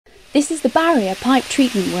This is the Barrier Pipe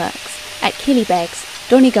Treatment Works at Killybegs,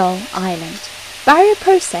 Donegal, Ireland. Barrier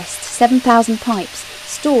processed 7,000 pipes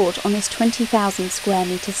stored on this 20,000 square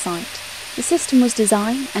metre site. The system was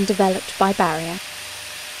designed and developed by Barrier.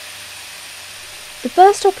 The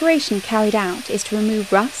first operation carried out is to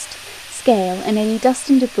remove rust, scale and any dust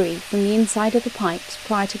and debris from the inside of the pipes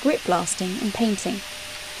prior to grit blasting and painting.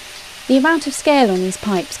 The amount of scale on these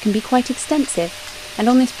pipes can be quite extensive, and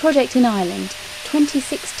on this project in Ireland,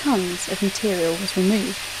 26 tonnes of material was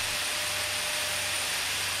removed.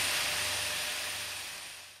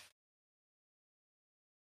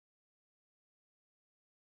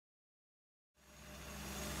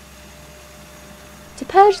 To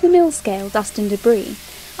purge the mill scale dust and debris,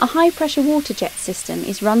 a high-pressure water jet system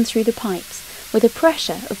is run through the pipes with a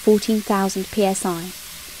pressure of 14,000 psi.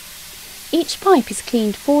 Each pipe is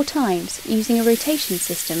cleaned 4 times using a rotation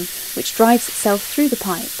system which drives itself through the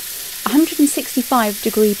pipe,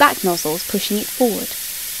 165-degree back nozzles pushing it forward.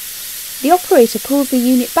 The operator pulls the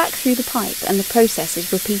unit back through the pipe and the process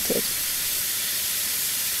is repeated.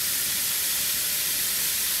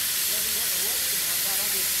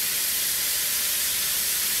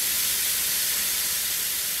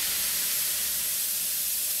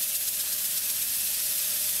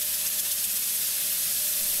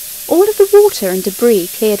 All of the water and debris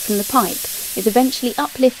cleared from the pipe is eventually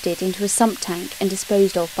uplifted into a sump tank and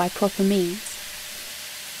disposed of by proper means.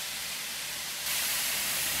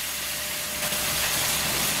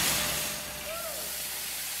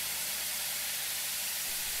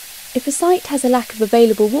 If a site has a lack of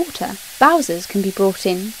available water, bowsers can be brought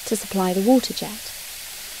in to supply the water jet.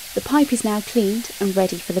 The pipe is now cleaned and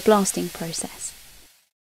ready for the blasting process.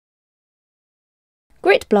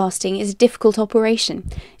 Grit blasting is a difficult operation,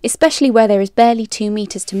 especially where there is barely 2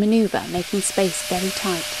 metres to manoeuvre, making space very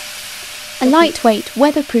tight. A lightweight,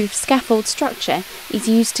 weatherproof scaffold structure is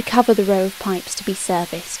used to cover the row of pipes to be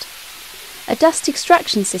serviced. A dust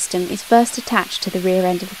extraction system is first attached to the rear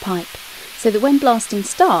end of the pipe, so that when blasting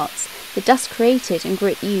starts, the dust created and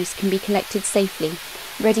grit used can be collected safely,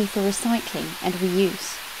 ready for recycling and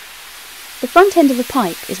reuse. The front end of the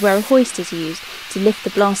pipe is where a hoist is used to lift the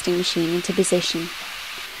blasting machine into position.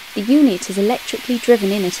 The unit is electrically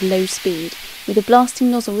driven in at a low speed with a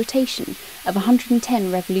blasting nozzle rotation of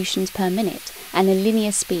 110 revolutions per minute and a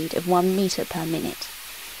linear speed of 1 metre per minute.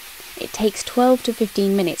 It takes 12 to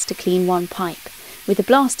 15 minutes to clean one pipe, with the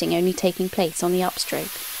blasting only taking place on the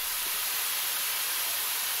upstroke.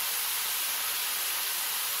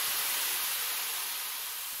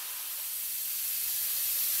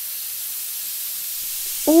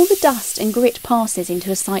 All the dust and grit passes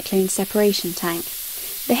into a cyclone separation tank.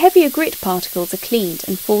 The heavier grit particles are cleaned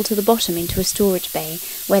and fall to the bottom into a storage bay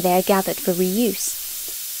where they are gathered for reuse.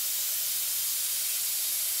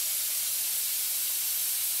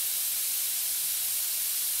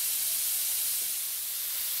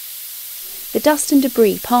 The dust and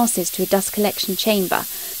debris passes to a dust collection chamber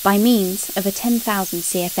by means of a 10,000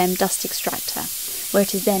 CFM dust extractor, where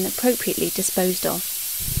it is then appropriately disposed of.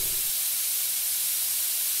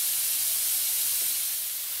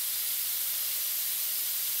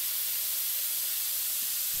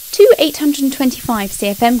 Two 825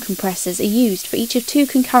 CFM compressors are used for each of 2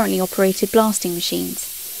 concurrently operated blasting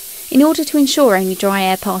machines. In order to ensure only dry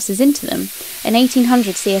air passes into them, an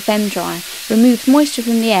 1800 CFM dryer removes moisture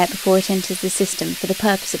from the air before it enters the system for the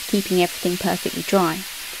purpose of keeping everything perfectly dry.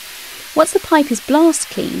 Once the pipe is blast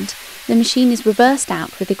cleaned, the machine is reversed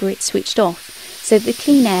out with the grit switched off, so that the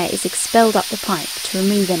clean air is expelled up the pipe to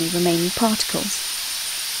remove any remaining particles.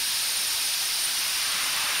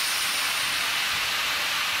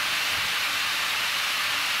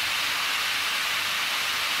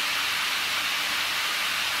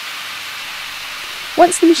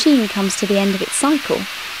 Once the machine comes to the end of its cycle,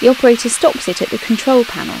 the operator stops it at the control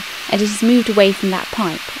panel and it is moved away from that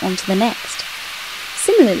pipe onto the next.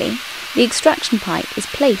 Similarly, the extraction pipe is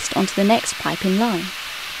placed onto the next pipe in line.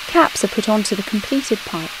 Caps are put onto the completed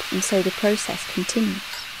pipe and so the process continues.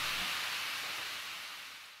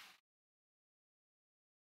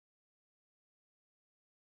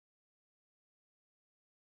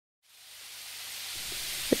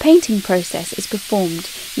 The painting process is performed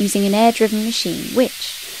using an air-driven machine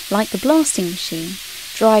which, like the blasting machine,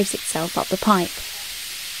 drives itself up the pipe.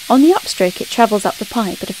 On the upstroke it travels up the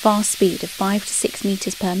pipe at a fast speed of 5 to 6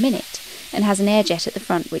 metres per minute and has an air jet at the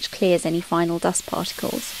front which clears any final dust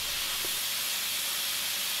particles.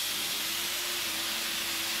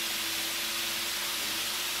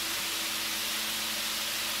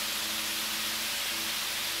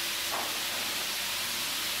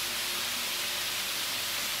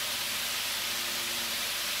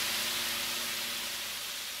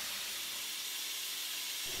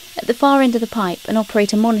 At the far end of the pipe, an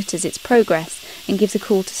operator monitors its progress and gives a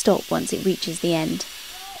call to stop once it reaches the end.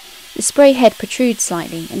 The spray head protrudes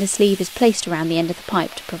slightly and a sleeve is placed around the end of the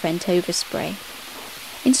pipe to prevent overspray.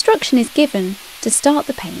 Instruction is given to start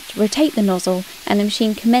the paint, rotate the nozzle, and the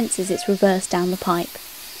machine commences its reverse down the pipe.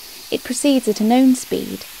 It proceeds at a known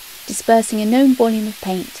speed, dispersing a known volume of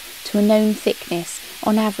paint to a known thickness,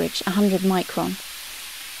 on average 100 micron.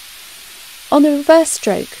 On the reverse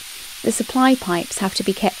stroke, the supply pipes have to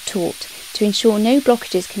be kept taut to ensure no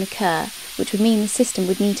blockages can occur, which would mean the system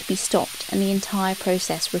would need to be stopped and the entire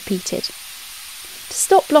process repeated. To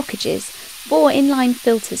stop blockages, 4 inline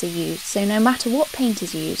filters are used, so no matter what paint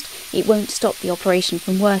is used, it won't stop the operation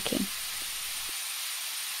from working.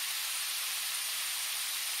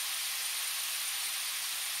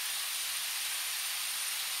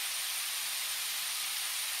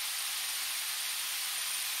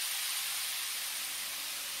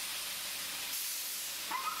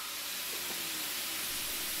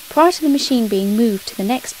 Prior to the machine being moved to the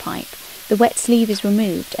next pipe, the wet sleeve is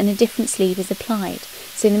removed and a different sleeve is applied,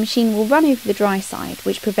 so the machine will run over the dry side,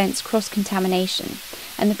 which prevents cross-contamination,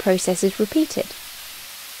 and the process is repeated.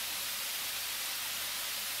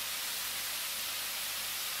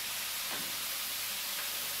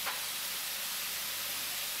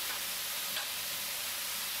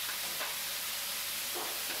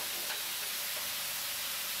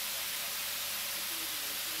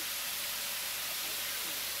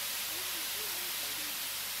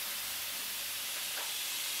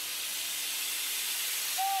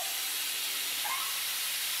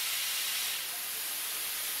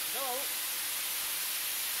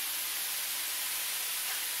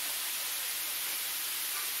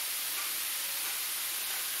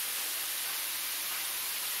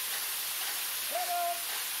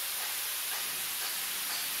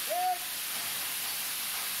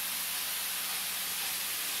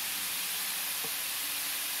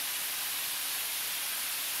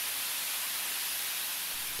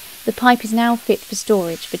 The pipe is now fit for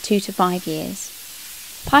storage for 2 to 5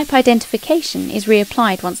 years. Pipe identification is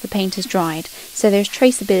reapplied once the paint has dried, so there is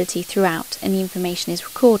traceability throughout and the information is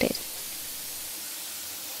recorded.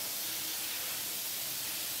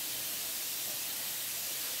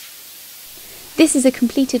 This is a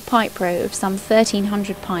completed pipe row of some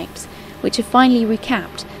 1,300 pipes, which are finally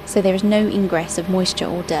recapped so there is no ingress of moisture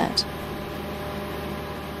or dirt.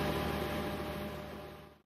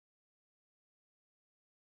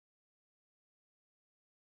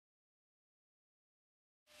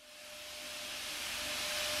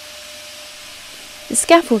 The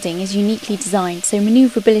scaffolding is uniquely designed so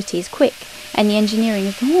manoeuvrability is quick and the engineering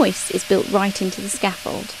of the hoist is built right into the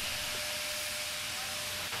scaffold.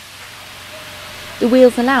 The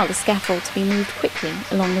wheels allow the scaffold to be moved quickly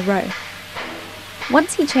along the row.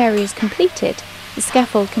 Once each area is completed, the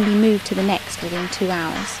scaffold can be moved to the next within 2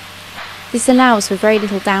 hours. This allows for very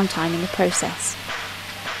little downtime in the process.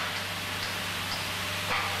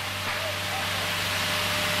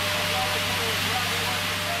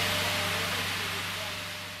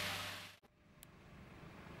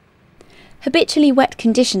 Habitually wet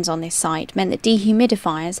conditions on this site meant that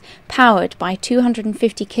dehumidifiers, powered by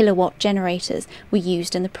 250 kilowatt generators, were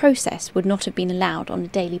used and the process would not have been allowed on a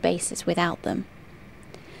daily basis without them.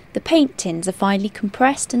 The paint tins are finally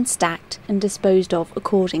compressed and stacked and disposed of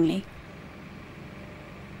accordingly.